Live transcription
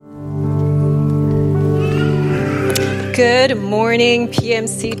Good morning,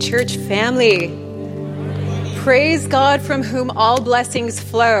 PMC Church family. Praise God from whom all blessings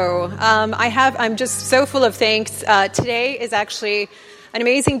flow. I'm just so full of thanks. Today is actually an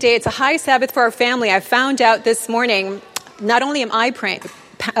amazing day. It's a high Sabbath for our family. I found out this morning, not only am I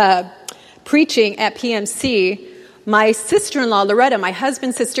preaching at PMC, my sister-in-law, Loretta, my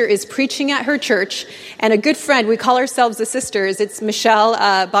husband's sister, is preaching at her church, and a good friend, we call ourselves the sisters, it's Michelle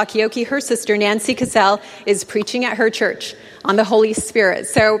Bakioki, her sister, Nancy Cassell, is preaching at her church on the Holy Spirit.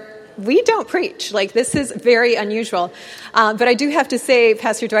 So we don't preach. This is very unusual. But I do have to say,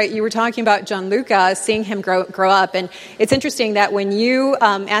 Pastor Dwight, you were talking about Gianluca, seeing him grow up, and it's interesting that when you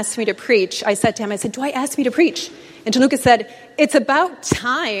asked me to preach, I said to him, Dwight asked me to preach. And Gianluca said, it's about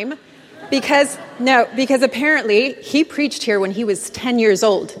time. Because apparently he preached here when he was 10 years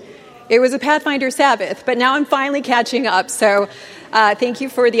old. It was a Pathfinder Sabbath, but now I'm finally catching up. So thank you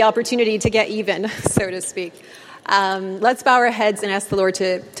for the opportunity to get even, so to speak. Let's bow our heads and ask the Lord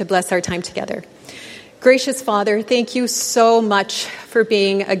to bless our time together. Gracious Father, thank you so much for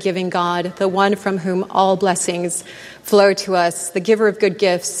being a giving God, the one from whom all blessings flow to us, the giver of good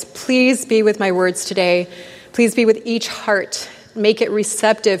gifts. Please be with my words today. Please be with each heart. Make it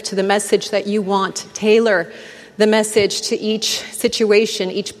receptive to the message that you want. Tailor the message to each situation,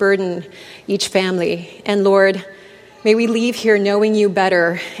 each burden, each family. And Lord, may we leave here knowing you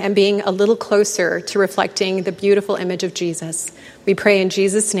better and being a little closer to reflecting the beautiful image of Jesus. We pray in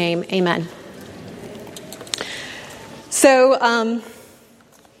Jesus' name, amen. So,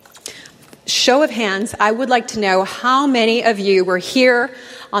 show of hands, I would like to know how many of you were here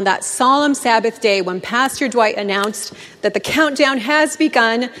on that solemn Sabbath day when Pastor Dwight announced that the countdown has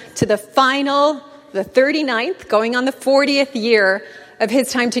begun to the 39th, going on the 40th year of his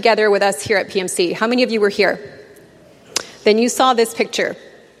time together with us here at PMC. How many of you were here? Then you saw this picture,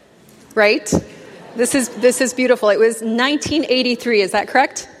 right? This is beautiful. It was 1983, is that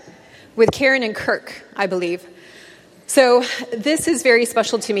correct? With Karen and Kirk, I believe. So this is very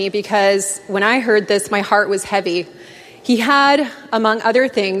special to me because when I heard this, my heart was heavy. He had, among other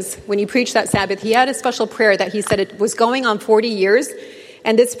things, when he preached that Sabbath, he had a special prayer that he said it was going on 40 years,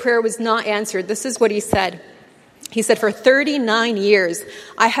 and this prayer was not answered. This is what he said. He said, for 39 years,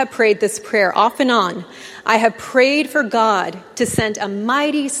 I have prayed this prayer off and on. I have prayed for God to send a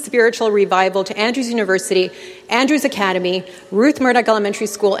mighty spiritual revival to Andrews University, Andrews Academy, Ruth Murdoch Elementary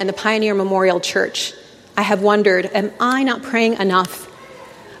School, and the Pioneer Memorial Church. I have wondered, am I not praying enough?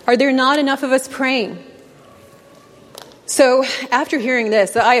 Are there not enough of us praying? So after hearing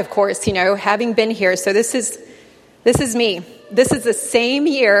this, I, of course, having been here, so this is me. This is the same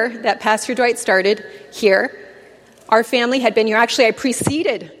year that Pastor Dwight started here. Our family had been here. Actually, I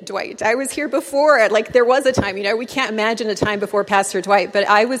preceded Dwight. I was here before. There was a time, we can't imagine a time before Pastor Dwight, but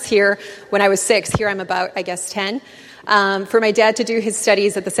I was here when I was 6. Here I'm about, 10. For my dad to do his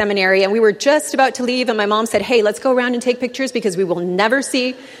studies at the seminary, and we were just about to leave, and my mom said, hey, let's go around and take pictures because we will never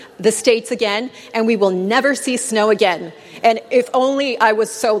see the States again, and we will never see snow again. And if only I was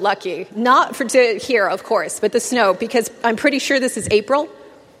so lucky, not to here, of course, but the snow, because I'm pretty sure this is April,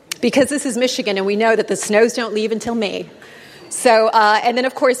 because this is Michigan, and we know that the snows don't leave until May. So, and then,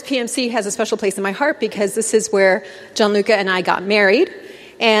 of course, PMC has a special place in my heart because this is where Gianluca and I got married.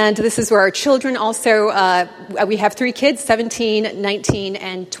 And this is where our children also, we have 3 kids, 17, 19,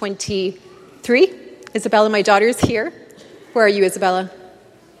 and 23. Isabella, my daughter, is here. Where are you, Isabella?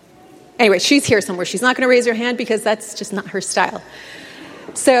 Anyway, she's here somewhere. She's not going to raise her hand because that's just not her style.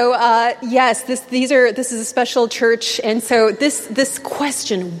 So, yes, this is a special church. And so this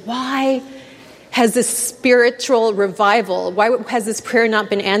question, why has this spiritual revival, why has this prayer not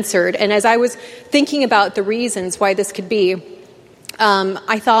been answered? And as I was thinking about the reasons why this could be,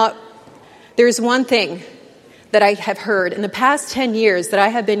 I thought there's one thing that I have heard in the past 10 years that I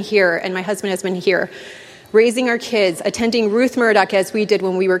have been here and my husband has been here, raising our kids, attending Ruth Murdoch as we did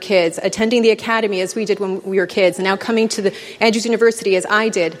when we were kids, attending the academy as we did when we were kids, and now coming to the Andrews University as I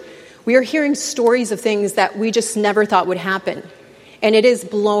did. We are hearing stories of things that we just never thought would happen. And it is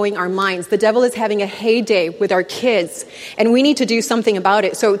blowing our minds. The devil is having a heyday with our kids, and we need to do something about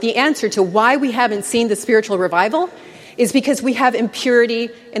it. So the answer to why we haven't seen the spiritual revival is because we have impurity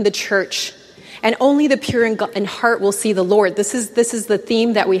in the church. And only the pure in heart will see the Lord. This is the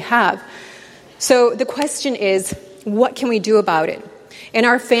theme that we have. So the question is, what can we do about it? In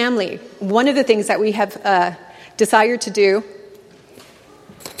our family, one of the things that we have desired to do...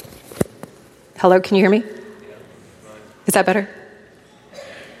 Hello, can you hear me? Is that better?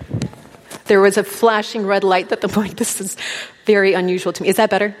 There was a flashing red light at the point. This is very unusual to me. Is that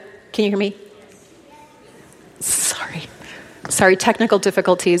better? Can you hear me? Sorry, technical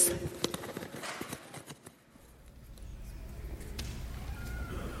difficulties.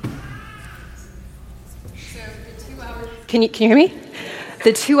 Can you hear me?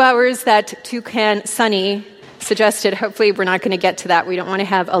 The 2 hours that Toucan Sunny suggested, hopefully we're not going to get to that. We don't want to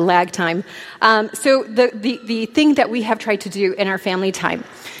have a lag time. So the thing that we have tried to do in our family time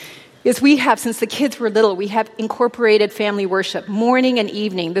is we have, since the kids were little, we have incorporated family worship, morning and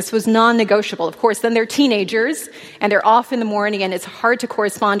evening. This was non-negotiable. Of course, then they're teenagers, and they're off in the morning, and it's hard to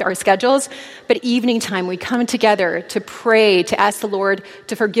correspond our schedules. But evening time, we come together to pray, to ask the Lord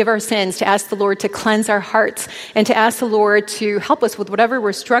to forgive our sins, to ask the Lord to cleanse our hearts, and to ask the Lord to help us with whatever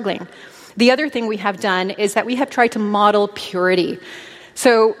we're struggling. The other thing we have done is that we have tried to model purity.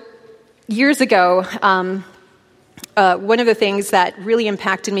 So years ago, one of the things that really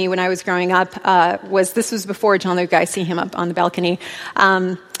impacted me when I was growing up this was before John Luke, I see him up on the balcony.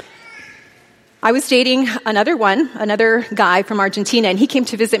 I was dating another guy from Argentina, and he came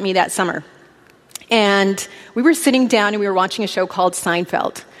to visit me that summer. And we were sitting down and we were watching a show called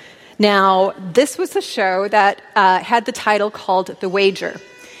Seinfeld. Now, this was a show that had the title called The Wager.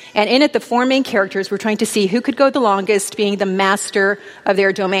 And in it, the four main characters were trying to see who could go the longest, being the master of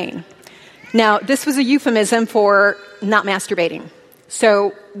their domain. Now, this was a euphemism for not masturbating.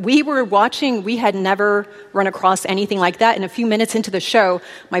 So we were watching, we had never run across anything like that. And a few minutes into the show,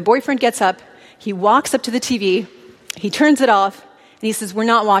 my boyfriend gets up, he walks up to the TV, he turns it off, and he says, "We're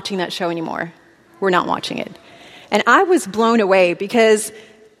not watching that show anymore. We're not watching it." And I was blown away because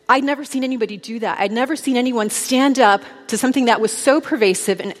I'd never seen anybody do that. I'd never seen anyone stand up to something that was so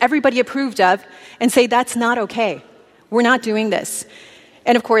pervasive and everybody approved of and say, "That's not okay. We're not doing this."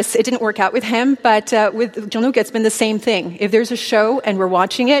 And of course, it didn't work out with him, but with John-Luc, it's been the same thing. If there's a show and we're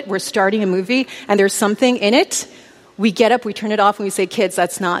watching it, we're starting a movie, and there's something in it, we get up, we turn it off, and we say, "Kids,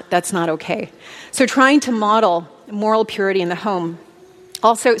 that's not okay." So trying to model moral purity in the home.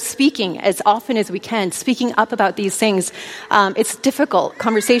 Also, speaking as often as we can, speaking up about these things. It's difficult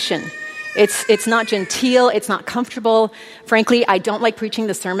conversation. It's not genteel. It's not comfortable. Frankly, I don't like preaching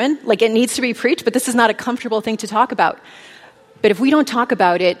the sermon. Like, it needs to be preached, but this is not a comfortable thing to talk about. But if we don't talk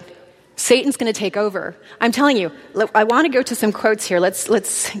about it, Satan's going to take over. I'm telling you, I want to go to some quotes here.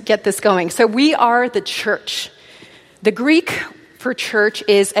 Let's get this going. So we are the church. The Greek for church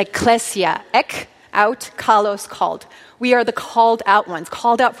is ekklesia. Ek, out, kalos, called. We are the called out ones.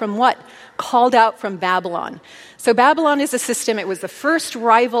 Called out from what? Called out from Babylon. So Babylon is a system. It was the first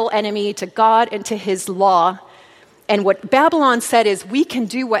rival enemy to God and to his law. And what Babylon said is, we can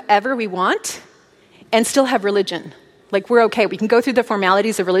do whatever we want and still have religion. Like, we're okay. We can go through the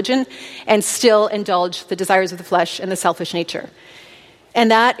formalities of religion and still indulge the desires of the flesh and the selfish nature. And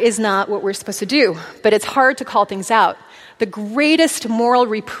that is not what we're supposed to do. But it's hard to call things out. The greatest moral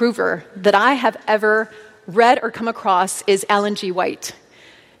reprover that I have ever read or come across is Ellen G. White.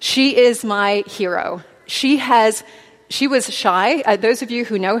 She is my hero. She was shy. Those of you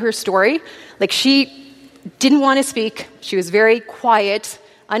who know her story, like, she didn't want to speak. She was very quiet,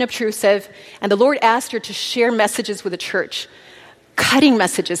 unobtrusive, and the Lord asked her to share messages with the church, cutting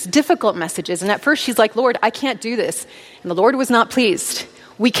messages, difficult messages. And at first she's like, "Lord, I can't do this." And the Lord was not pleased.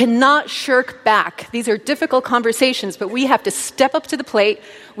 We cannot shirk back. These are difficult conversations, but we have to step up to the plate.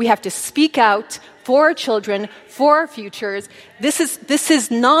 We have to speak out for our children, for our futures. This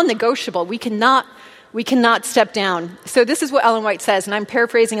is non-negotiable. We cannot step down. So this is what Ellen White says, and I'm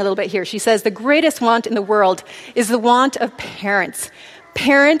paraphrasing a little bit here. She says, "The greatest want in the world is the want of parents.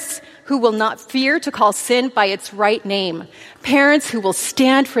 Parents who will not fear to call sin by its right name. Parents who will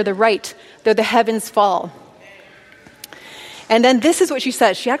stand for the right, though the heavens fall." And then this is what she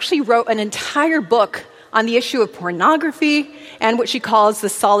says. She actually wrote an entire book on the issue of pornography and what she calls the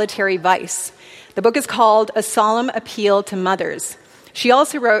solitary vice. The book is called A Solemn Appeal to Mothers. She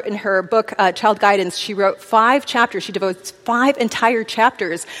also wrote in her book, Child Guidance, she wrote 5 chapters. She devotes 5 entire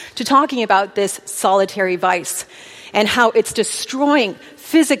chapters to talking about this solitary vice and how it's destroying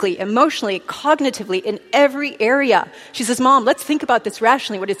physically, emotionally, cognitively, in every area. She says, "Mom, let's think about this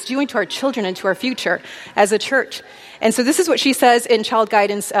rationally, what it's doing to our children and to our future as a church." And so this is what she says in Child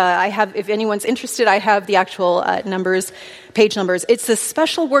Guidance. If anyone's interested, I have the actual page numbers. "It's the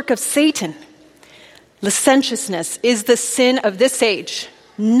special work of Satan. Licentiousness is the sin of this age.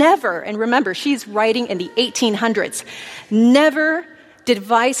 Never," and remember, she's writing in the 1800s, "never did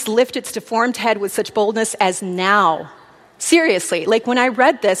vice lift its deformed head with such boldness as now." Seriously, like, when I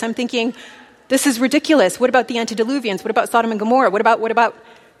read this, I'm thinking, this is ridiculous. What about the antediluvians? What about Sodom and Gomorrah? What about,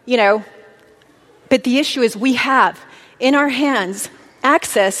 But the issue is, we have in our hands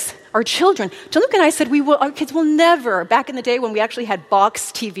access, our children. John-Luc and I said our kids will never, back in the day when we actually had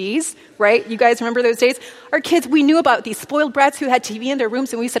box TVs, right? You guys remember those days? Our kids, we knew about these spoiled brats who had TV in their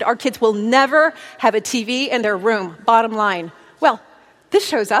rooms, and we said our kids will never have a TV in their room, bottom line. Well, this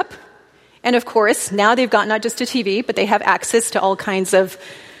shows up. And of course, now they've got not just a TV, but they have access to all kinds of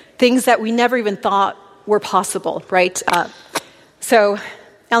things that we never even thought were possible, right? So,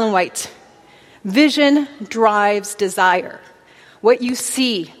 Ellen White, vision drives desire. What you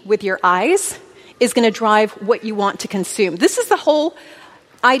see with your eyes is going to drive what you want to consume. This is the whole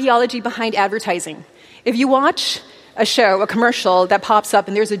ideology behind advertising. If you watch a show, a commercial that pops up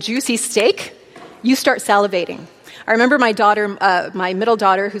and there's a juicy steak, you start salivating. I remember my daughter, my middle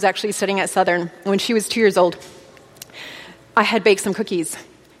daughter, who's actually studying at Southern, when she was 2 years old, I had baked some cookies.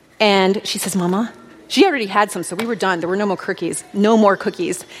 And she says, Mama, she already had some, so we were done. There were no more cookies.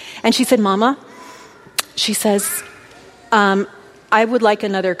 And she said, Mama, she says, I would like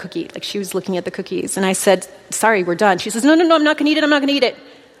another cookie. Like, she was looking at the cookies. And I said, sorry, we're done. She says, no, I'm not going to eat it.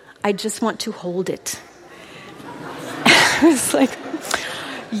 I just want to hold it. I was like,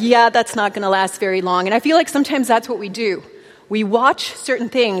 yeah, that's not going to last very long. And I feel like sometimes that's what we do. We watch certain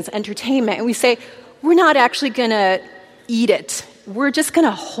things, entertainment, and we say, we're not actually going to eat it. We're just going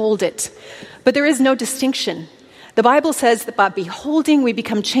to hold it. But there is no distinction. The Bible says that by beholding, we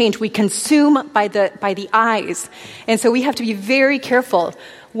become changed. We consume by the eyes. And so we have to be very careful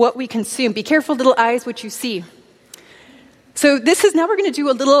what we consume. Be careful, little eyes, what you see. So now we're going to do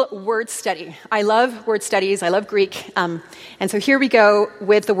a little word study. I love word studies. I love Greek. And so here we go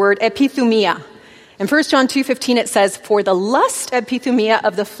with the word epithumia. In 1 John 2:15 it says, for the lust epithumia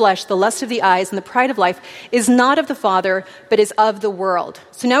of the flesh, the lust of the eyes, and the pride of life is not of the Father, but is of the world.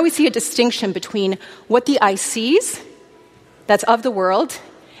 So now we see a distinction between what the eye sees, that's of the world,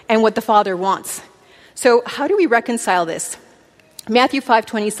 and what the Father wants. So how do we reconcile this? Matthew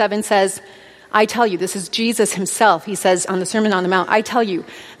 5:27 says, I tell you, this is Jesus himself, he says on the Sermon on the Mount, I tell you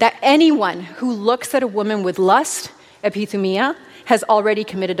that anyone who looks at a woman with lust, epithumia, has already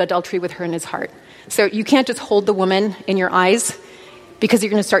committed adultery with her in his heart. So you can't just hold the woman in your eyes because you're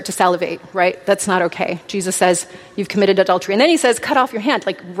going to start to salivate, right? That's not okay. Jesus says, you've committed adultery. And then he says, cut off your hand.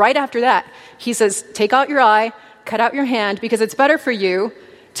 Like right after that, he says, take out your eye, cut out your hand, because it's better for you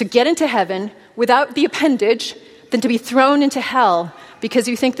to get into heaven without the appendage than to be thrown into hell because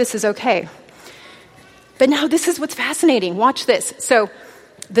you think this is okay. But now this is what's fascinating. Watch this. So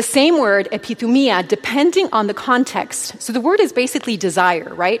the same word, epithumia, depending on the context. So the word is basically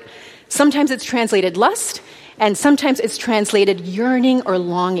desire, right? Sometimes it's translated lust, and sometimes it's translated yearning or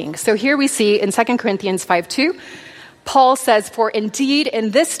longing. So here we see in 2 Corinthians 5:2, Paul says, for indeed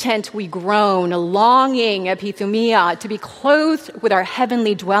in this tent we groan, longing, epithumia, to be clothed with our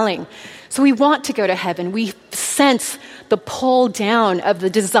heavenly dwelling. So we want to go to heaven. We sense the pull down of the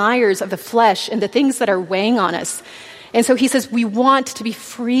desires of the flesh and the things that are weighing on us. And so he says, we want to be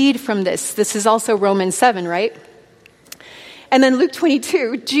freed from this. This is also Romans 7, right? And then Luke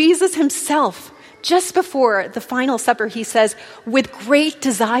 22, Jesus himself, just before the final supper, he says, with great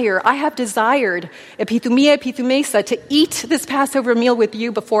desire, I have desired, epithumia, epithumesa, to eat this Passover meal with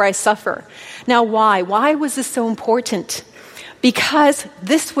you before I suffer. Now why? Why was this so important? Because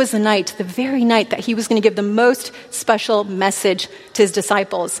this was the night, the very night that he was going to give the most special message to his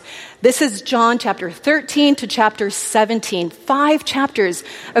disciples. This is John chapter 13 to chapter 17, 5 chapters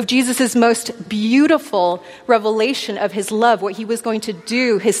of Jesus' most beautiful revelation of his love, what he was going to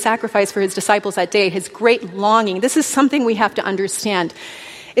do, his sacrifice for his disciples that day, his great longing. This is something we have to understand,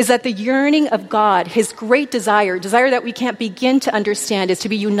 is that the yearning of God, his great desire that we can't begin to understand, is to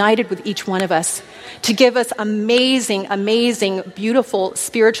be united with each one of us, to give us amazing, amazing, beautiful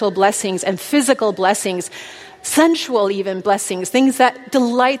spiritual blessings and physical blessings, sensual even blessings, things that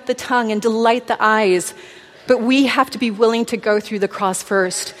delight the tongue and delight the eyes. But we have to be willing to go through the cross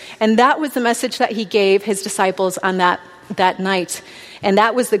first. And that was the message that he gave his disciples on that night. And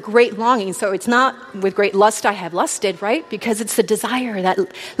that was the great longing. So it's not with great lust I have lusted, right? Because it's the desire that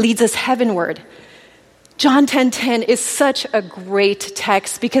leads us heavenward. John 10:10 is such a great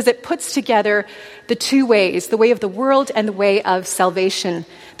text because it puts together the two ways, the way of the world and the way of salvation.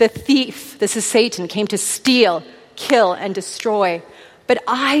 The thief, this is Satan, came to steal, kill, and destroy. But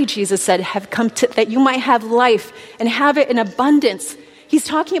I, Jesus said, have come that you might have life and have it in abundance. He's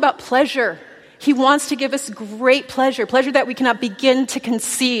talking about pleasure. He wants to give us great pleasure that we cannot begin to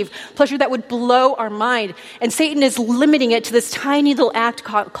conceive, pleasure that would blow our mind. And Satan is limiting it to this tiny little act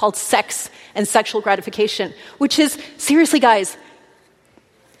called sex and sexual gratification, which is, seriously guys,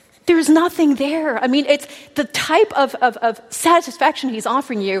 there's nothing there. I mean, it's the type of satisfaction he's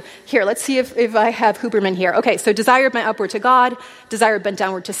offering you. Here, let's see if I have Huberman here. Okay, so desire bent upward to God, desire bent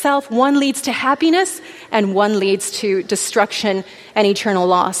downward to self. One leads to happiness, and one leads to destruction and eternal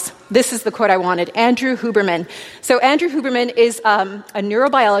loss. This is the quote I wanted. Andrew Huberman. So Andrew Huberman is a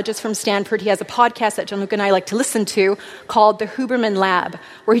neurobiologist from Stanford. He has a podcast that John-Luc and I like to listen to called The Huberman Lab,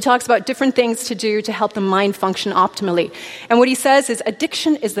 where he talks about different things to do to help the mind function optimally. And what he says is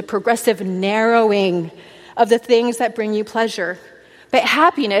addiction is the progressive narrowing of the things that bring you pleasure. But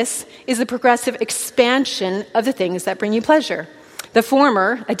happiness is the progressive expansion of the things that bring you pleasure. The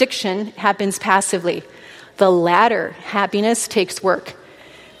former, addiction, happens passively. The latter, happiness, takes work.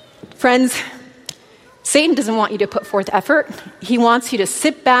 Friends, Satan doesn't want you to put forth effort. He wants you to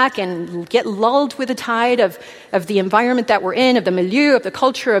sit back and get lulled with the tide of the environment that we're in, of the milieu, of the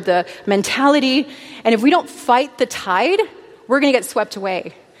culture, of the mentality. And if we don't fight the tide, we're going to get swept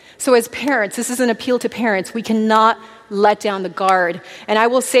away. So as parents, this is an appeal to parents. We cannot let down the guard. And I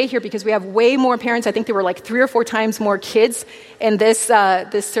will say here, because we have way more parents, I think there were like 3 or 4 times more kids in this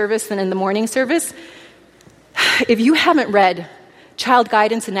service than in the morning service. If you haven't read Child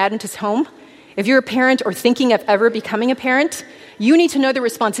Guidance in Adventist Home, if you're a parent or thinking of ever becoming a parent, you need to know the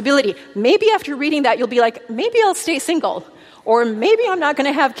responsibility. Maybe after reading that, you'll be like, maybe I'll stay single, or maybe I'm not going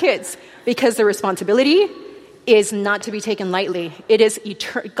to have kids, because the responsibility is not to be taken lightly. It is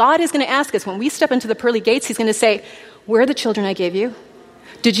God is going to ask us, when we step into the pearly gates, he's going to say, where are the children I gave you?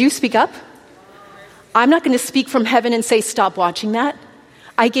 Did you speak up? I'm not going to speak from heaven and say, stop watching that.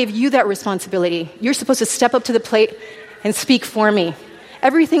 I gave you that responsibility. You're supposed to step up to the plate and speak for me.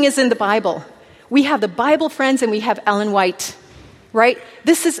 Everything is in the Bible. We have the Bible, friends, and we have Ellen White, right?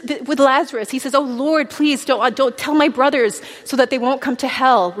 This is with Lazarus. He says, oh, Lord, please don't tell my brothers so that they won't come to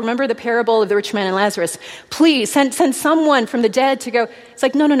hell. Remember the parable of the rich man and Lazarus. Please send someone from the dead to go. It's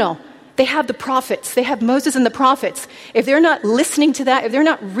like, no. They have the prophets. They have Moses and the prophets. If they're not listening to that, if they're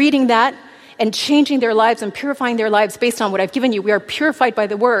not reading that and changing their lives and purifying their lives based on what I've given you, we are purified by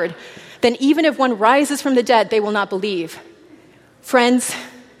the word, then even if one rises from the dead, they will not believe. Friends,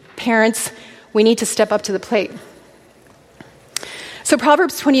 parents, we need to step up to the plate. So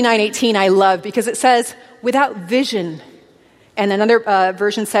Proverbs 29:18 I love, because it says, without vision, and another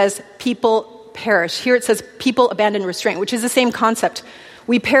version says, people perish. Here it says, people abandon restraint, which is the same concept.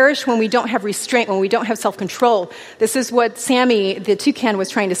 We perish when we don't have restraint, when we don't have self-control. This is what Sammy, the toucan, was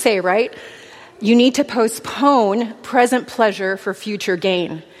trying to say, right? You need to postpone present pleasure for future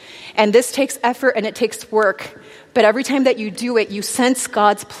gain. And this takes effort and it takes work. But every time that you do it, you sense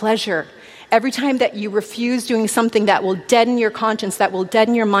God's pleasure. Every time that you refuse doing something that will deaden your conscience, that will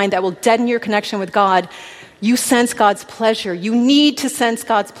deaden your mind, that will deaden your connection with God, you sense God's pleasure. You need to sense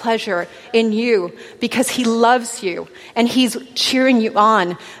God's pleasure in you because he loves you and he's cheering you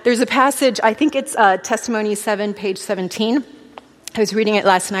on. There's a passage, I think it's Testimony 7, page 17. I was reading it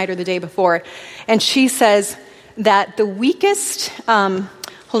last night or the day before. And she says that the weakest,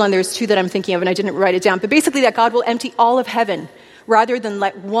 hold on, there's 2 that I'm thinking of and I didn't write it down. But basically that God will empty all of heaven rather than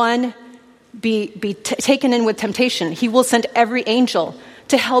let one be taken in with temptation. He will send every angel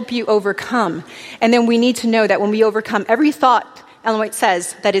to help you overcome. And then we need to know that when we overcome every thought, Ellen White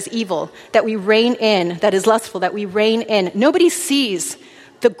says, that is evil, that we rein in, that is lustful, that we rein in. Nobody sees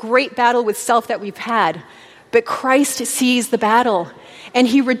the great battle with self that we've had, but Christ sees the battle. And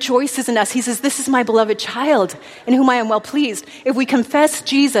he rejoices in us. He says, this is my beloved child in whom I am well pleased. If we confess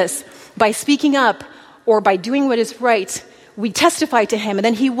Jesus by speaking up or by doing what is right, we testify to him, and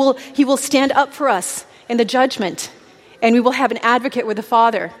then he will stand up for us in the judgment, and we will have an advocate with the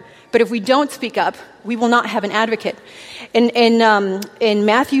Father. But if we don't speak up, we will not have an advocate. In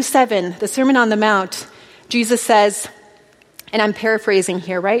Matthew 7, the Sermon on the Mount, Jesus says, and I'm paraphrasing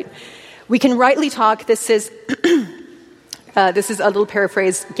here, right? We can rightly talk, this is a little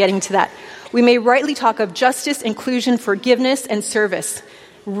paraphrase getting to that. We may rightly talk of justice, inclusion, forgiveness, and service.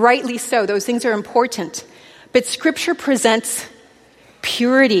 Rightly so, those things are important. But Scripture presents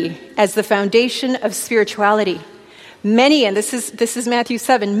purity as the foundation of spirituality. Many, and this is Matthew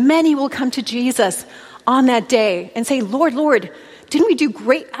 7, many will come to Jesus on that day and say, Lord, Lord, didn't we do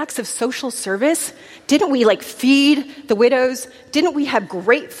great acts of social service? Didn't we feed the widows? Didn't we have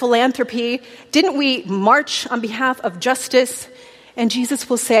great philanthropy? Didn't we march on behalf of justice? And Jesus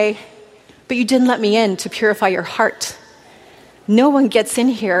will say, but you didn't let me in to purify your heart. No one gets in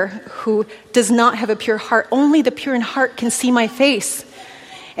here who does not have a pure heart. Only the pure in heart can see my face.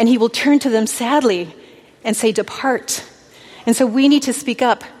 And he will turn to them sadly and say, depart. And so we need to speak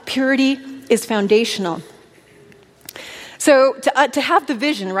up. Purity is foundational. So to have the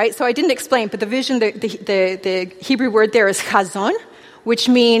vision, right? So I didn't explain, but the vision, the Hebrew word there is chazon, which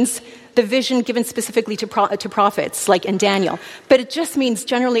means the vision given specifically to prophets, like in Daniel. But it just means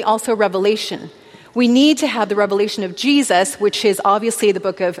generally also revelation. We need to have the revelation of Jesus, which is obviously the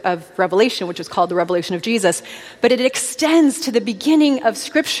book of Revelation, which is called the Revelation of Jesus, but it extends to the beginning of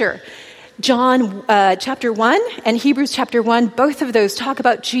Scripture. John chapter 1 and Hebrews chapter 1, both of those talk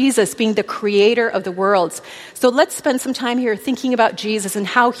about Jesus being the creator of the worlds. So let's spend some time here thinking about Jesus and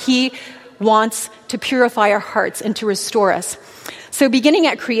how he wants to purify our hearts and to restore us. So beginning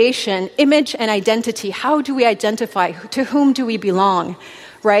at creation, image and identity, how do we identify? To whom do we belong?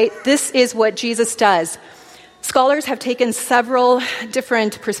 Right? This is what Jesus does. Scholars have taken several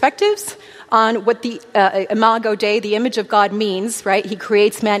different perspectives on what the imago Dei, the image of God, means, right? He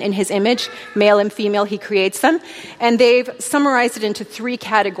creates man in his image, male and female, he creates them. And they've summarized it into three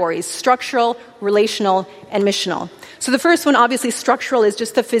categories: structural, relational, and missional. So the first one, obviously structural, is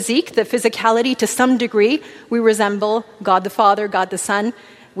just the physique, the physicality. To some degree, we resemble God the Father, God the Son.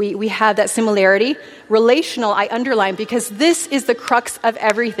 We have that similarity. Relational, I underline, because this is the crux of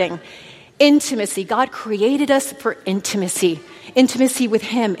everything. Intimacy. God created us for intimacy. Intimacy with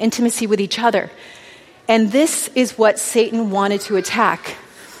him, intimacy with each other. And this is what Satan wanted to attack,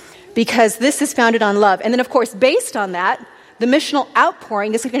 because this is founded on love. And then, of course, based on that, the missional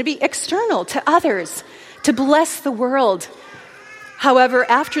outpouring is going to be external to others, to bless the world. However,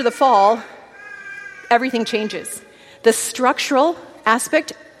 after the fall, everything changes. The structural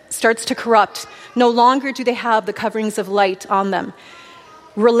aspect starts to corrupt. No longer do they have the coverings of light on them.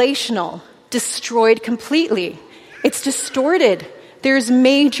 Relational, destroyed completely. It's distorted. There's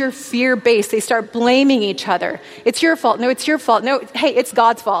major fear base. They start blaming each other. It's your fault. No, it's your fault. No, hey, it's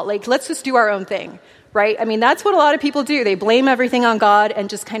God's fault. Like, let's just do our own thing, right? I mean, that's what a lot of people do. They blame everything on God and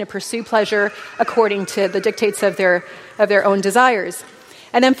just kind of pursue pleasure according to the dictates of their own desires.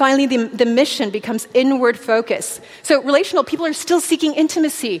 And then finally, the mission becomes inward focus. So relational, people are still seeking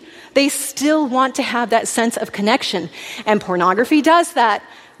intimacy. They still want to have that sense of connection. And pornography does that.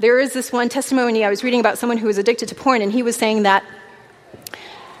 There is this one testimony I was reading about someone who was addicted to porn, and he was saying that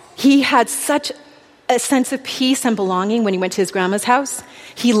he had such a sense of peace and belonging when he went to his grandma's house.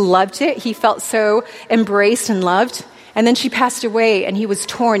 He loved it. He felt so embraced and loved. And then she passed away, and he was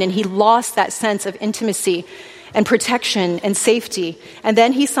torn, and he lost that sense of intimacy and protection and safety. And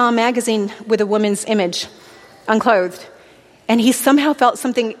then he saw a magazine with a woman's image, unclothed. And he somehow felt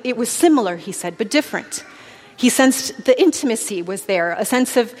something, it was similar, he said, but different. He sensed the intimacy was there, a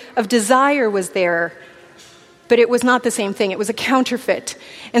sense of desire was there, but it was not the same thing. It was a counterfeit.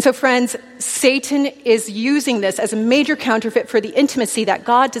 And so, friends, Satan is using this as a major counterfeit for the intimacy that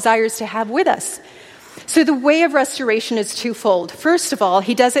God desires to have with us. So the way of restoration is twofold. First of all,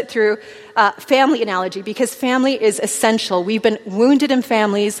 he does it through family analogy, because family is essential. We've been wounded in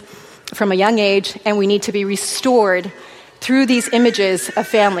families from a young age, and we need to be restored through these images of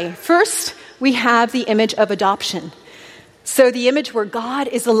family. First, we have the image of adoption. So the image where God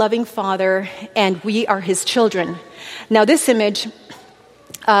is a loving father and we are his children. Now this image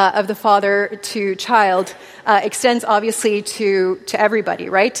of the father to child extends obviously to everybody,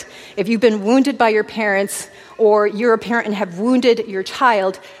 right? If you've been wounded by your parents, or you're a parent and have wounded your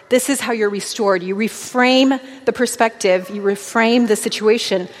child, this is how you're restored. You reframe the perspective, you reframe the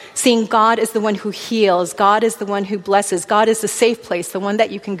situation, seeing God as the one who heals, God is the one who blesses, God is the safe place, the one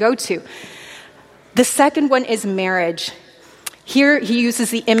that you can go to. The second one is marriage. Here he uses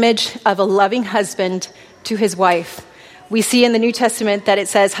the image of a loving husband to his wife. We see in the New Testament that it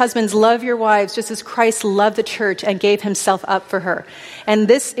says, husbands, love your wives just as Christ loved the church and gave himself up for her. And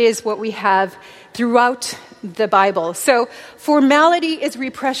this is what we have throughout the Bible. So formality is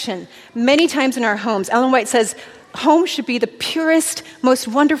repression. Many times in our homes, Ellen White says, home should be the purest, most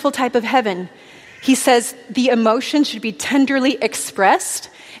wonderful type of heaven. He says the emotion should be tenderly expressed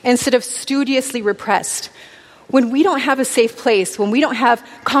instead of studiously repressed. When we don't have a safe place, when we don't have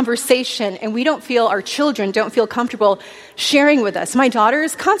conversation, and we don't feel, our children don't feel comfortable sharing with us. My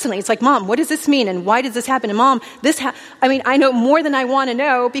daughters constantly, it's like, Mom, what does this mean? And why does this happen? And Mom, I know more than I want to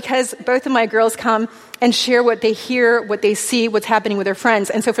know, because both of my girls come and share what they hear, what they see, what's happening with their friends.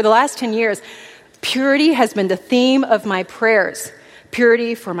 And so for the last 10 years, purity has been the theme of my prayers.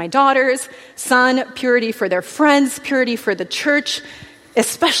 Purity for my daughters, son, purity for their friends, purity for the church,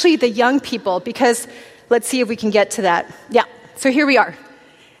 especially the young people, because let's see if we can get to that. Yeah, so here we are.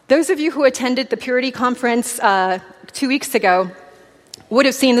 Those of you who attended the Purity Conference 2 weeks ago would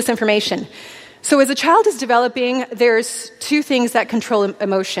have seen this information. So as a child is developing, there's two things that control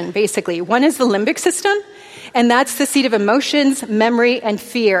emotion, basically. One is the limbic system, and that's the seat of emotions, memory, and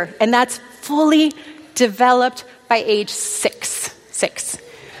fear. And that's fully developed by age six.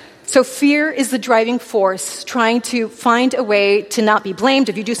 So fear is the driving force, trying to find a way to not be blamed.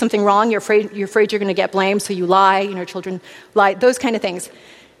 If you do something wrong, you're afraid you're going to get blamed, so you lie. Children lie, those kind of things.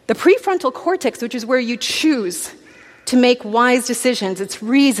 The prefrontal cortex, which is where you choose to make wise decisions, it's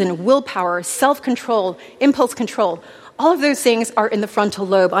reason, willpower, self-control, impulse control. All of those things are in the frontal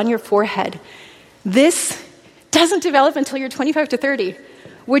lobe on your forehead. This doesn't develop until you're 25 to 30,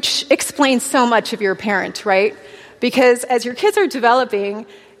 which explains so much of your parent, right? Because as your kids are developing,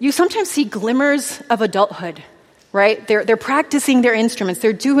 you sometimes see glimmers of adulthood, right? They're practicing their instruments.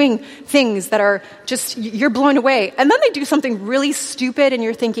 They're doing things that are just, you're blown away. And then they do something really stupid and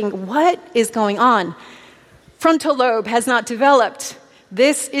you're thinking, what is going on? Frontal lobe has not developed.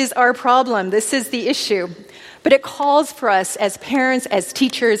 This is our problem. This is the issue. But it calls for us as parents, as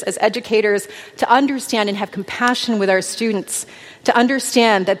teachers, as educators to understand and have compassion with our students, to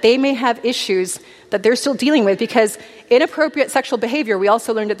understand that they may have issues that they're still dealing with, because inappropriate sexual behavior, we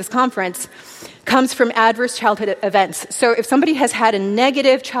also learned at this conference, comes from adverse childhood events. So if somebody has had a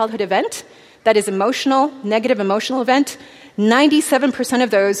negative childhood event, that is negative emotional event, 97% of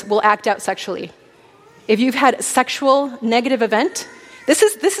those will act out sexually. If you've had a sexual negative event, this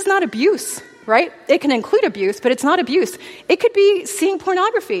is not abuse, right? It can include abuse, but it's not abuse. It could be seeing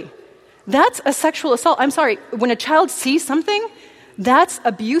pornography. That's a sexual assault. I'm sorry, when a child sees something, that's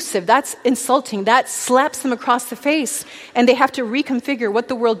abusive, that's insulting, that slaps them across the face, and they have to reconfigure what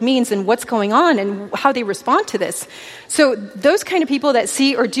the world means and what's going on and how they respond to this. So those kind of people that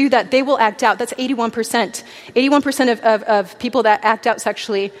see or do that, they will act out. That's 81%. 81% of people that act out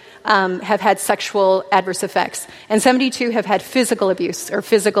sexually have had sexual adverse effects, and 72 have had physical abuse or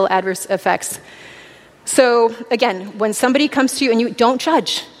physical adverse effects. So again, when somebody comes to you and you don't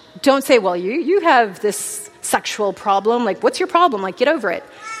judge, don't say, well, you have this sexual problem. Like, what's your problem? Like, get over it.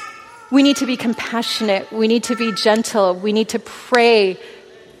 We need to be compassionate. We need to be gentle. We need to pray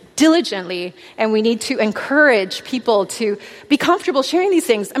diligently, and we need to encourage people to be comfortable sharing these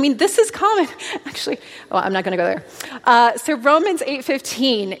things. I mean, this is common. Actually, I'm not going to go there. So Romans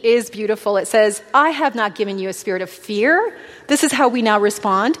 8:15 is beautiful. It says, I have not given you a spirit of fear. This is how we now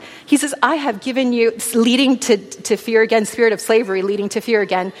respond. He says, I have given you, leading to fear again, spirit of slavery, leading to fear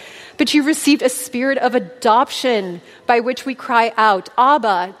again. But you received a spirit of adoption by which we cry out,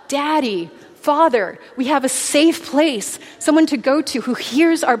 Abba, Daddy, Father. We have a safe place, someone to go to who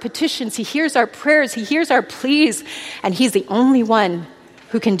hears our petitions, he hears our prayers, he hears our pleas, and he's the only one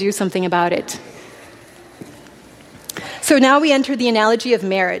who can do something about it. So now we enter the analogy of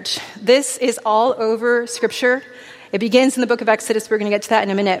marriage. This is all over Scripture. It begins in the book of Exodus. We're going to get to that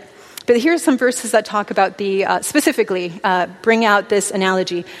in a minute. But here's some verses that talk about specifically bring out this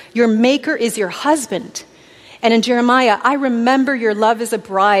analogy. Your maker is your husband. And in Jeremiah, I remember your love as a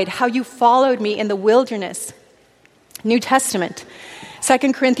bride, how you followed me in the wilderness. New Testament.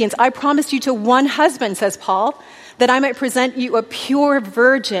 2 Corinthians, I promised you to one husband, says Paul, that I might present you a pure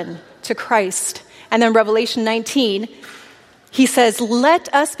virgin to Christ. And then Revelation 19, he says,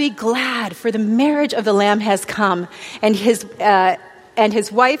 let us be glad, for the marriage of the Lamb has come, and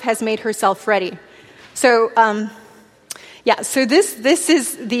his wife has made herself ready. So, so this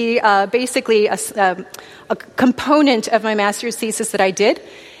is the basically a component of my master's thesis that I did.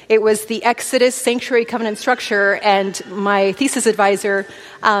 It was the Exodus sanctuary covenant structure, and my thesis advisor,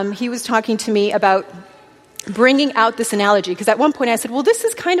 he was talking to me about bringing out this analogy, because at one point I said, well, this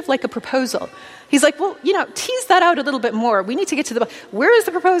is kind of like a proposal. He's like, well, tease that out a little bit more. We need to get to where is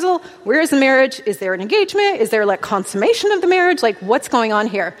the proposal? Where is the marriage? Is there an engagement? Is there like consummation of the marriage? Like, what's going on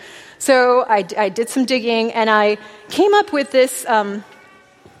here? So I did some digging, and I came up with this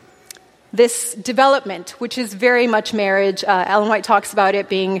this development, which is very much marriage. Ellen White talks about it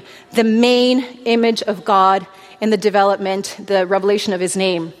being the main image of God in the development, the revelation of his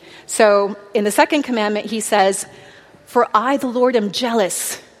name. So in the second commandment, he says, for I, the Lord, am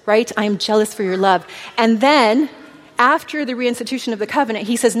jealous, right? I am jealous for your love. And then after the reinstitution of the covenant,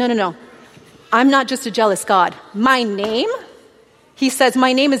 he says, no. I'm not just a jealous God. My name, he says,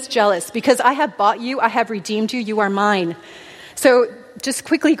 my name is jealous because I have bought you, I have redeemed you, you are mine. So just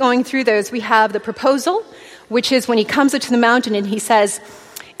quickly going through those, we have the proposal, which is when he comes up to the mountain and he says,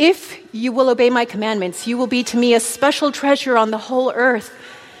 if you will obey my commandments, you will be to me a special treasure on the whole earth.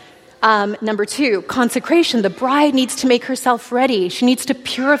 Number 2, consecration. The bride needs to make herself ready. She needs to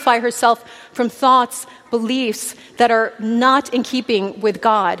purify herself from thoughts, beliefs that are not in keeping with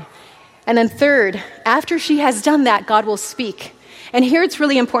God. And then 3rd, after she has done that, God will speak. And here it's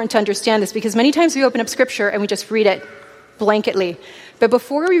really important to understand this, because many times we open up Scripture and we just read it blanketly. But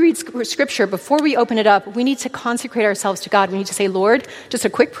before we read Scripture, before we open it up, we need to consecrate ourselves to God. We need to say, Lord, just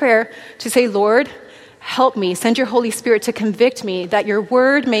a quick prayer to say, Lord, help me, send your Holy Spirit to convict me, that your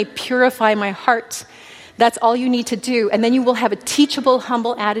word may purify my heart. That's all you need to do. And then you will have a teachable,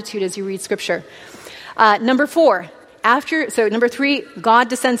 humble attitude as you read Scripture. Number 4, So number 3, God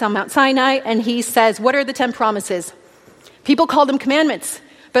descends on Mount Sinai, and he says, what are the 10 promises? People call them commandments,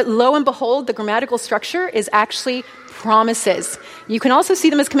 but lo and behold, the grammatical structure is actually promises. You can also see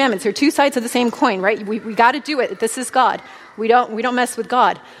them as commandments. They're 2 sides of the same coin, right? We got to do it. This is God. We don't mess with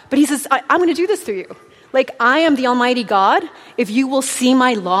God. But he says, I'm going to do this through you. Like, I am the Almighty God. If you will see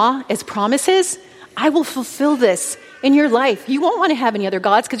my law as promises, I will fulfill this in your life. You won't want to have any other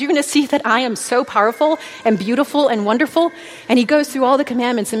gods because you're going to see that I am so powerful and beautiful and wonderful. And he goes through all the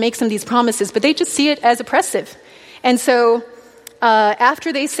commandments and makes them these promises, but they just see it as oppressive. And so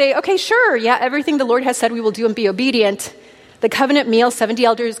after they say, okay, sure, yeah, everything the Lord has said we will do and be obedient, the covenant meal, 70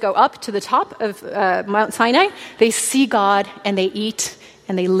 elders go up to the top of Mount Sinai. They see God and they eat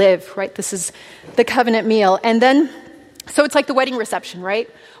and they live, right? This is the covenant meal. And then, so it's like the wedding reception, right?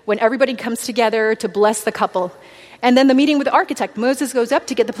 When everybody comes together to bless the couple. And then the meeting with the architect. Moses goes up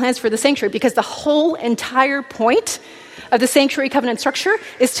to get the plans for the sanctuary because the whole entire point of the sanctuary covenant structure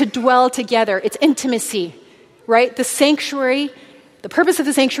is to dwell together. It's intimacy, right? The sanctuary, the purpose of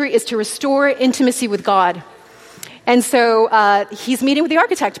the sanctuary is to restore intimacy with God. And so he's meeting with the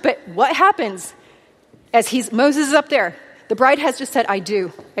architect. But what happens as Moses is up there? The bride has just said, I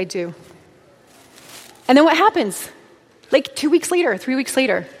do. And then what happens? Like 2 weeks later, 3 weeks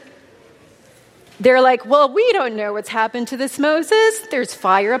later, they're like, well, we don't know what's happened to this Moses. There's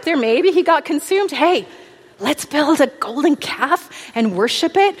fire up there. Maybe he got consumed. Hey, let's build a golden calf and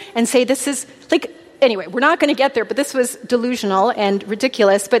worship it and say this is, like, anyway, we're not going to get there, but this was delusional and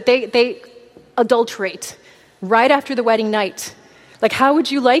ridiculous. But they adulterate right after the wedding night. Like, how would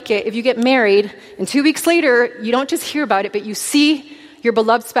you like it if you get married and 2 weeks later, you don't just hear about it, but you see your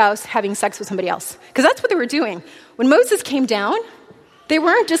beloved spouse having sex with somebody else? Because that's what they were doing. When Moses came down, they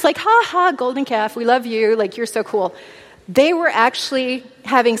weren't just like, ha ha, golden calf, we love you, like you're so cool. They were actually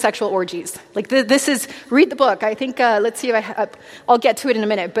having sexual orgies. Like this is, read the book. I think, let's see if I'll get to it in a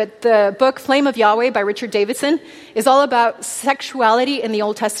minute. But the book Flame of Yahweh by Richard Davidson is all about sexuality in the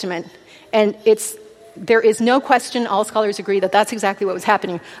Old Testament. And there is no question, all scholars agree that that's exactly what was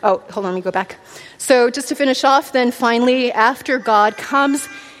happening. Oh, hold on, let me go back. So just to finish off, then finally, after God comes,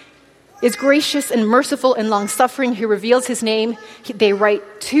 is gracious and merciful and long-suffering, who reveals his name. They write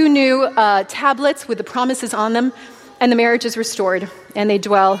 2 new tablets with the promises on them, and the marriage is restored, and they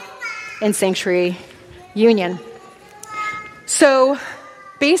dwell in sanctuary union. So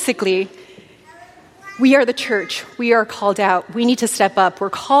basically, we are the church. We are called out. We need to step up.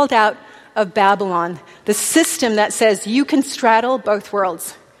 We're called out of Babylon, the system that says you can straddle both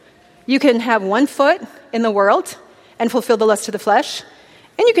worlds. You can have one foot in the world and fulfill the lust of the flesh,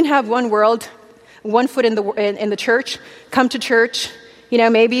 and you can have one foot in the church, come to church,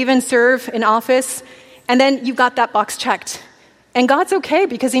 maybe even serve in office, and then you've got that box checked. And God's okay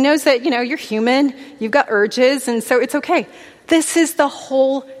because he knows that, you're human, you've got urges, and so it's okay. This is the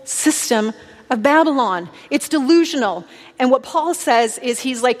whole system of Babylon. It's delusional. And what Paul says is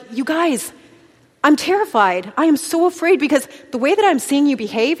he's like, you guys, I'm terrified. I am so afraid because the way that I'm seeing you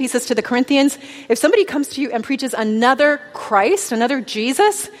behave, he says to the Corinthians, if somebody comes to you and preaches another Christ, another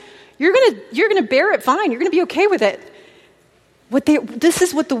Jesus, you're gonna bear it fine. You're gonna be okay with it. This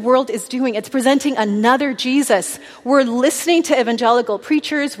is what the world is doing. It's presenting another Jesus. We're listening to evangelical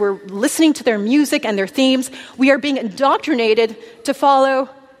preachers. We're listening to their music and their themes. We are being indoctrinated to follow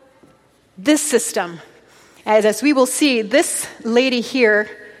this system. As we will see, this lady here,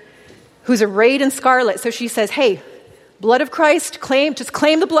 who's arrayed in scarlet. So she says, hey, blood of Christ, just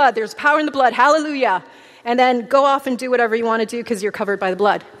claim the blood. There's power in the blood. Hallelujah. And then go off and do whatever you want to do because you're covered by the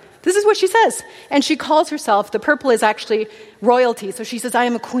blood. This is what she says. And she calls herself, the purple is actually royalty. So she says, I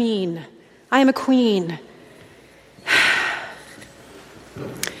am a queen. I am a queen.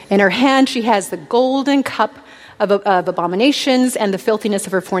 In her hand, she has the golden cup of abominations and the filthiness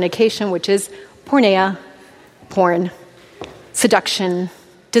of her fornication, which is porneia, porn, seduction,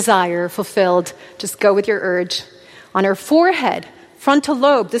 desire fulfilled. Just go with your urge. On her forehead, frontal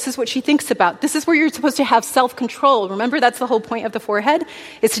lobe, this is what she thinks about. This is where you're supposed to have self-control. Remember, that's the whole point of the forehead,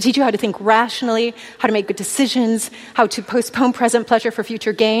 is to teach you how to think rationally, how to make good decisions, how to postpone present pleasure for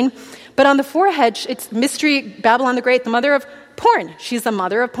future gain. But on the forehead, it's mystery, Babylon the Great, the mother of porn. She's the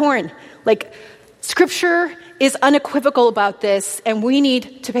mother of porn. Like, Scripture is unequivocal about this, and we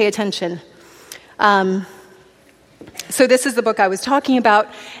need to pay attention. So this is the book I was talking about,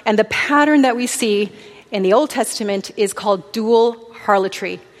 and the pattern that we see in the Old Testament is called dual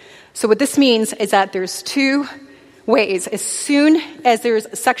harlotry. So what this means is that there's 2 ways. As soon as there's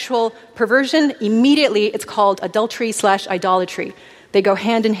sexual perversion, immediately it's called adultery/idolatry. They go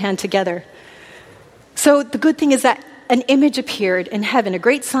hand in hand together. So the good thing is that an image appeared in heaven, a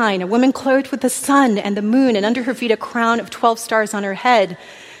great sign, a woman clothed with the sun and the moon, and under her feet a crown of 12 stars on her head.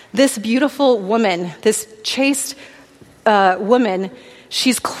 This beautiful woman, this chaste woman,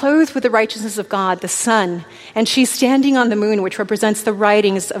 she's clothed with the righteousness of God, the sun, and she's standing on the moon, which represents the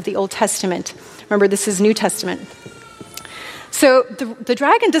writings of the Old Testament. Remember, this is New Testament. So the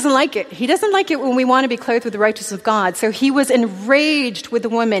dragon doesn't like it. He doesn't like it when we want to be clothed with the righteousness of God. So he was enraged with the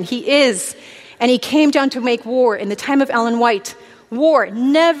woman. He is. And he came down to make war in the time of Ellen White. War.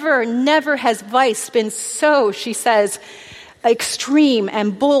 Never has vice been so, she says, extreme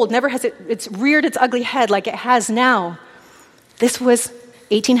and bold. Never has it's reared its ugly head like it has now. This was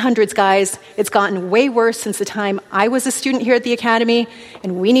 1800s, guys. It's gotten way worse since the time I was a student here at the Academy,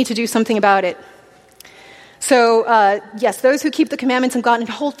 and we need to do something about it. So, yes, those who keep the commandments of God and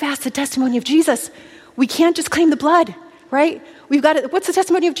hold fast the testimony of Jesus. We can't just claim the blood, right? We've got to, what's the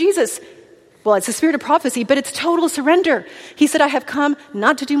testimony of Jesus? Well, it's the spirit of prophecy, but it's total surrender. He said, I have come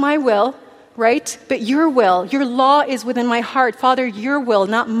not to do my will, right? But your will. Your law is within my heart. Father, your will,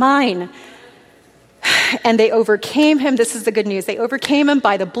 not mine. And they overcame him. This is the good news. They overcame him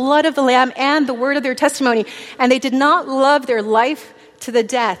by the blood of the Lamb and the word of their testimony. And they did not love their life to the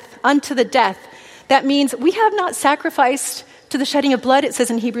death, unto the death. That means we have not sacrificed to the shedding of blood, it says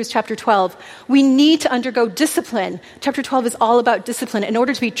in Hebrews chapter 12. We need to undergo discipline. Chapter 12 is all about discipline in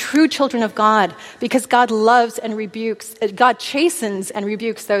order to be true children of God, because God loves and rebukes, God chastens and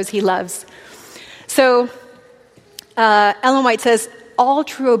rebukes those he loves. So Ellen White says, all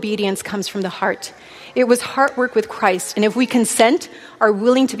true obedience comes from the heart. It was heart work with Christ, and if we consent, are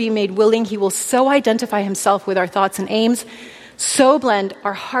willing to be made willing, he will so identify himself with our thoughts and aims, so blend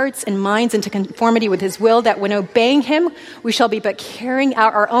our hearts and minds into conformity with his will that when obeying him, we shall be but carrying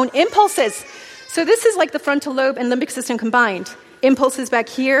out our own impulses. So this is like the frontal lobe and limbic system combined. Impulses back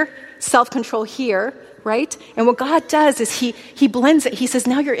here, self-control here, right? And what God does is he blends it. He says,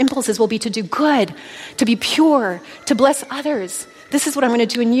 now your impulses will be to do good, to be pure, to bless others. This is what I'm going to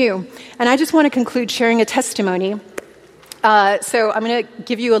do in you. And I just want to conclude sharing a testimony. So I'm going to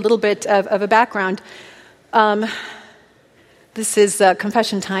give you a little bit of a background. This is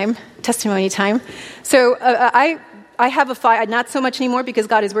confession time, testimony time. So I have a fire, not so much anymore because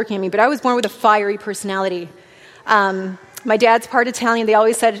God is working in me, but I was born with a fiery personality. My dad's part Italian. They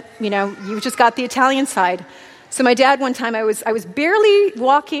always said, you've just got the Italian side. So my dad, one time, I was barely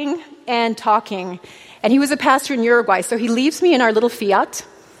walking and talking, and he was a pastor in Uruguay. So he leaves me in our little Fiat.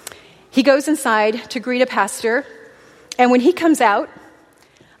 He goes inside to greet a pastor, and when he comes out,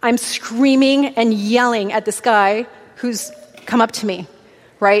 I'm screaming and yelling at this guy who's come up to me,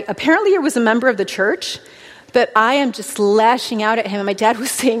 right? Apparently it was a member of the church, but I am just lashing out at him. And my dad was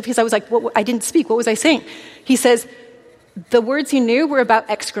saying, because I was like, I didn't speak. What was I saying? He says, the words you knew were about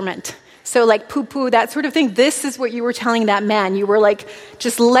excrement. So like poo-poo, that sort of thing. This is what you were telling that man. You were like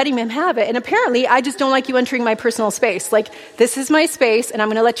just letting him have it. And apparently I just don't like you entering my personal space. Like, this is my space and I'm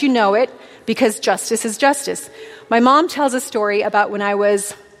going to let you know it because justice is justice. My mom tells a story about when I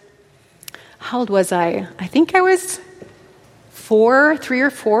was, how old was I? I think I was 3 or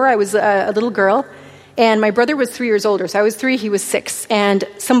 4. I was a little girl, and my brother was 3 years older. So I was 3, he was 6, and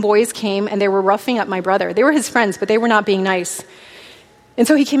some boys came, and they were roughing up my brother. They were his friends, but they were not being nice. And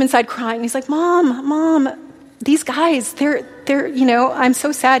so he came inside crying. He's like, Mom, these guys, they're I'm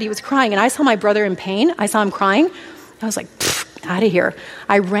so sad. He was crying, and I saw my brother in pain. I saw him crying. I was like, out of here.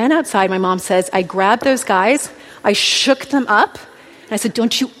 I ran outside, my mom says. I grabbed those guys. I shook them up, and I said,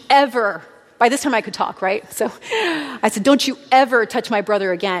 don't you ever... By this time I could talk, right? So I said, don't you ever touch my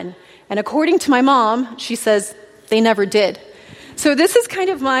brother again. And according to my mom, she says, they never did. So this is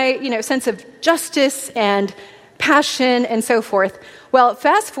kind of my, sense of justice and passion and so forth. Well,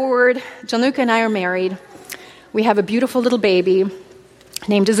 fast forward, Gianluca and I are married. We have a beautiful little baby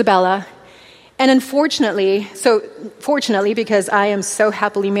named Isabella. And fortunately, because I am so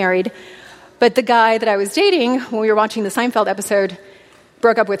happily married, but the guy that I was dating when we were watching the Seinfeld episode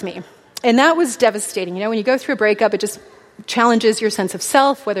broke up with me. And that was devastating. When you go through a breakup, it just challenges your sense of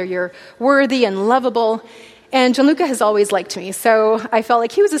self, whether you're worthy and lovable. And Gianluca has always liked me, so I felt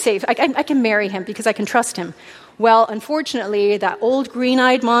like he was I can marry him because I can trust him. Well, unfortunately, that old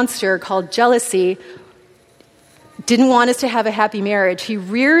green-eyed monster called jealousy didn't want us to have a happy marriage. He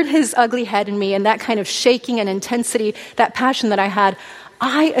reared his ugly head in me, and that kind of shaking and intensity, that passion that I had,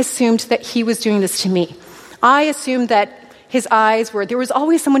 I assumed that he was doing this to me. I assumed that his eyes were, there was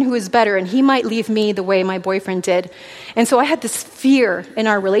always someone who was better, and he might leave me the way my boyfriend did. And so I had this fear in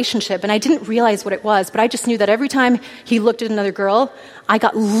our relationship, and I didn't realize what it was, but I just knew that every time he looked at another girl, I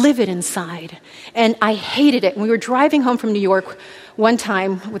got livid inside, and I hated it. And we were driving home from New York one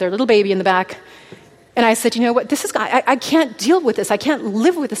time with our little baby in the back, And I said, you know what, this is, I can't deal with this. I can't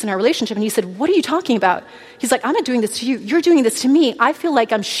live with this in our relationship. And he said, what are you talking about? He's like, I'm not doing this to you. You're doing this to me. I feel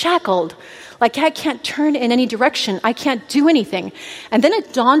like I'm shackled. Like I can't turn in any direction. I can't do anything. And then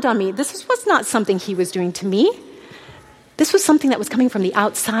it dawned on me, this was not something he was doing to me. This was something that was coming from the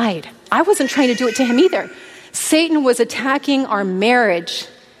outside. I wasn't trying to do it to him either. Satan was attacking our marriage.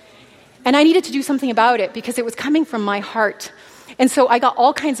 And I needed to do something about it because it was coming from my heart. And so I got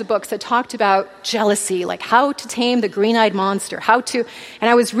all kinds of books that talked about jealousy, like how to tame the green-eyed monster, and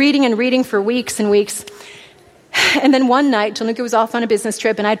I was reading and reading for weeks and weeks. And then one night, Gianluca was off on a business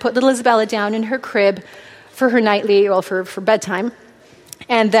trip, and I'd put little Isabella down in her crib for her for bedtime.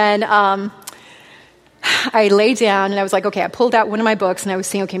 And then I lay down, and I was like, okay, I pulled out one of my books, and I was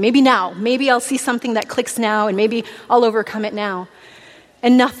saying, okay, maybe I'll see something that clicks now, and maybe I'll overcome it now.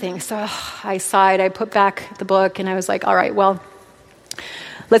 And nothing. So I sighed, I put back the book, and I was like, all right, well,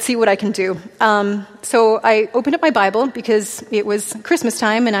 let's see what I can do. So I opened up my Bible because it was Christmas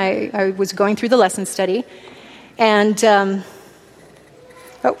time and I was going through the lesson study. And, did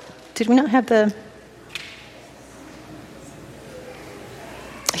we not have the...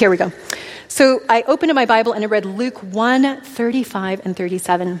 Here we go. So I opened up my Bible and I read Luke 1, 35 and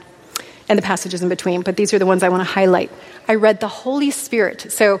 37 and the passages in between, but these are the ones I want to highlight. I read the Holy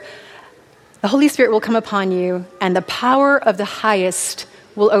Spirit. So the Holy Spirit will come upon you, and the power of the highest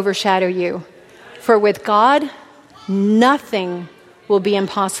will overshadow you. For with God, nothing will be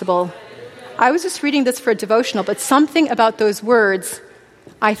impossible. I was just reading this for a devotional, but something about those words,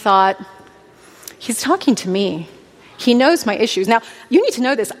 I thought, he's talking to me. He knows my issues. Now, you need to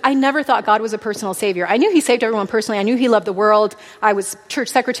know this. I never thought God was a personal savior. I knew he saved everyone personally. I knew he loved the world. I was church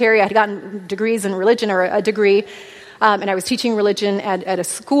secretary. I had gotten degrees in religion, or a degree. And I was teaching religion at a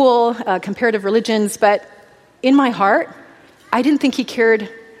school, comparative religions. But in my heart, I didn't think he cared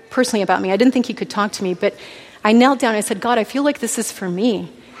personally about me. I didn't think he could talk to me. But I knelt down and I said, God, I feel like this is for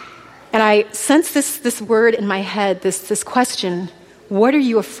me. And I sensed this word in my head, this question, what are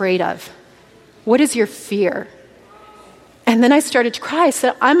you afraid of? What is your fear? And then I started to cry. I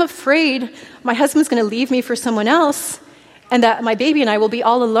said, I'm afraid my husband's going to leave me for someone else and that my baby and I will be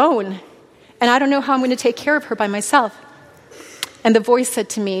all alone. And I don't know how I'm going to take care of her by myself. And the voice said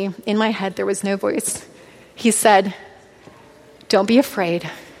to me, in my head, there was no voice. He said, don't be afraid.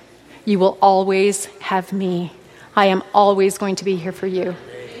 You will always have me. I am always going to be here for you.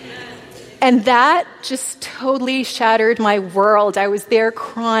 And that just totally shattered my world. I was there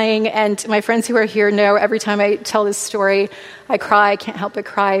crying, and my friends who are here know every time I tell this story, I cry. I can't help but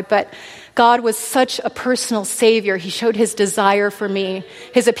cry. But God was such a personal savior. He showed his desire for me,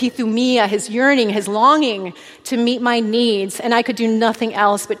 his epithumia, his yearning, his longing to meet my needs. And I could do nothing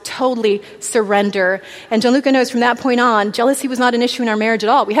else but totally surrender. And Gianluca knows from that point on, jealousy was not an issue in our marriage at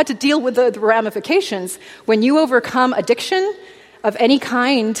all. We had to deal with the ramifications. When you overcome addiction of any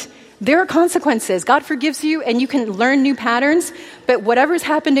kind, there are consequences. God forgives you and you can learn new patterns, but whatever's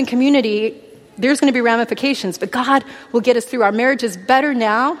happened in community, there's going to be ramifications. But God will get us through. Our marriage is better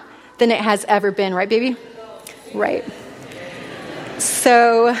now than it has ever been. Right, baby? Right.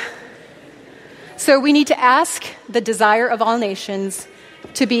 So we need to ask the desire of all nations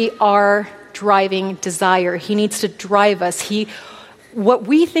to be our driving desire. He needs to drive us. What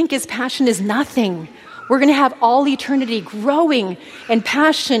we think is passion is nothing. We're going to have all eternity growing in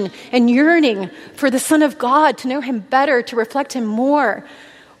passion and yearning for the Son of God, to know him better, to reflect him more.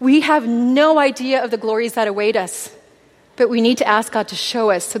 We have no idea of the glories that await us, but we need to ask God to show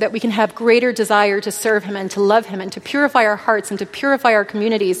us so that we can have greater desire to serve him and to love him and to purify our hearts and to purify our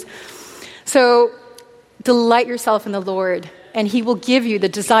communities. So delight yourself in the Lord, and he will give you the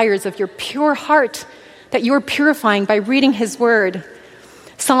desires of your pure heart that you're purifying by reading his word.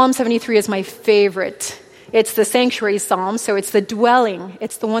 Psalm 73 is my favorite. It's the sanctuary psalm, so it's the dwelling.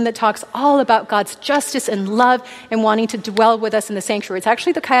 It's the one that talks all about God's justice and love and wanting to dwell with us in the sanctuary. It's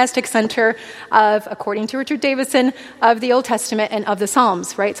actually the chiastic center of, according to Richard Davison, of the Old Testament and of the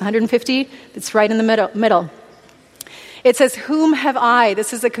Psalms, right? It's 150. It's right in the middle. It says, whom have I?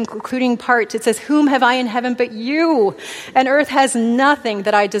 This is the concluding part. It says, whom have I in heaven but you? And earth has nothing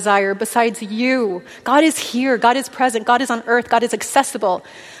that I desire besides you. God is here. God is present. God is on earth. God is accessible.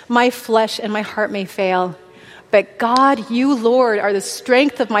 My flesh and my heart may fail, but God, you, Lord, are the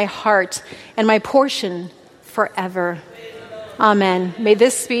strength of my heart and my portion forever. Amen. May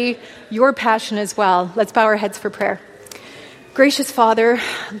this be your passion as well. Let's bow our heads for prayer. Gracious Father,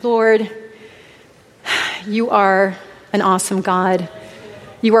 Lord, you are an awesome God.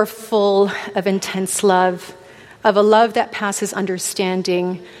 You are full of intense love. of a love that passes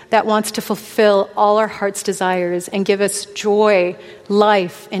understanding, that wants to fulfill all our heart's desires and give us joy,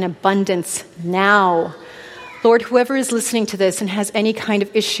 life, and abundance now. Lord, whoever is listening to this and has any kind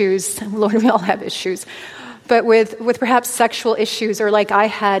of issues, Lord, we all have issues, but with perhaps sexual issues or like I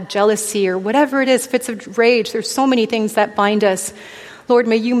had, jealousy or whatever it is, fits of rage, there's so many things that bind us. Lord,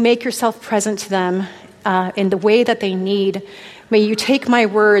 may you make yourself present to them in the way that they need. May you take my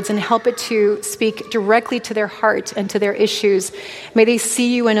words and help it to speak directly to their heart and to their issues. May they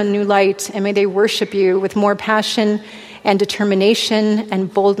see you in a new light, and may they worship you with more passion and determination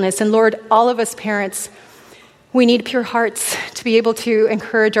and boldness. And Lord, all of us parents, we need pure hearts to be able to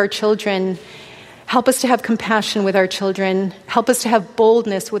encourage our children. Help us to have compassion with our children. Help us to have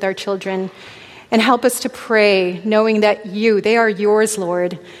boldness with our children. And help us to pray, knowing that they are yours,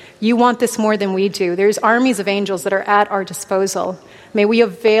 Lord. You want this more than we do. There's armies of angels that are at our disposal. May we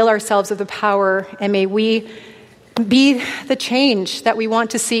avail ourselves of the power, and may we be the change that we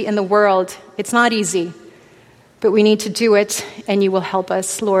want to see in the world. It's not easy, but we need to do it, and you will help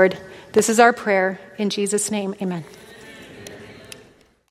us, Lord. This is our prayer. In Jesus' name, amen.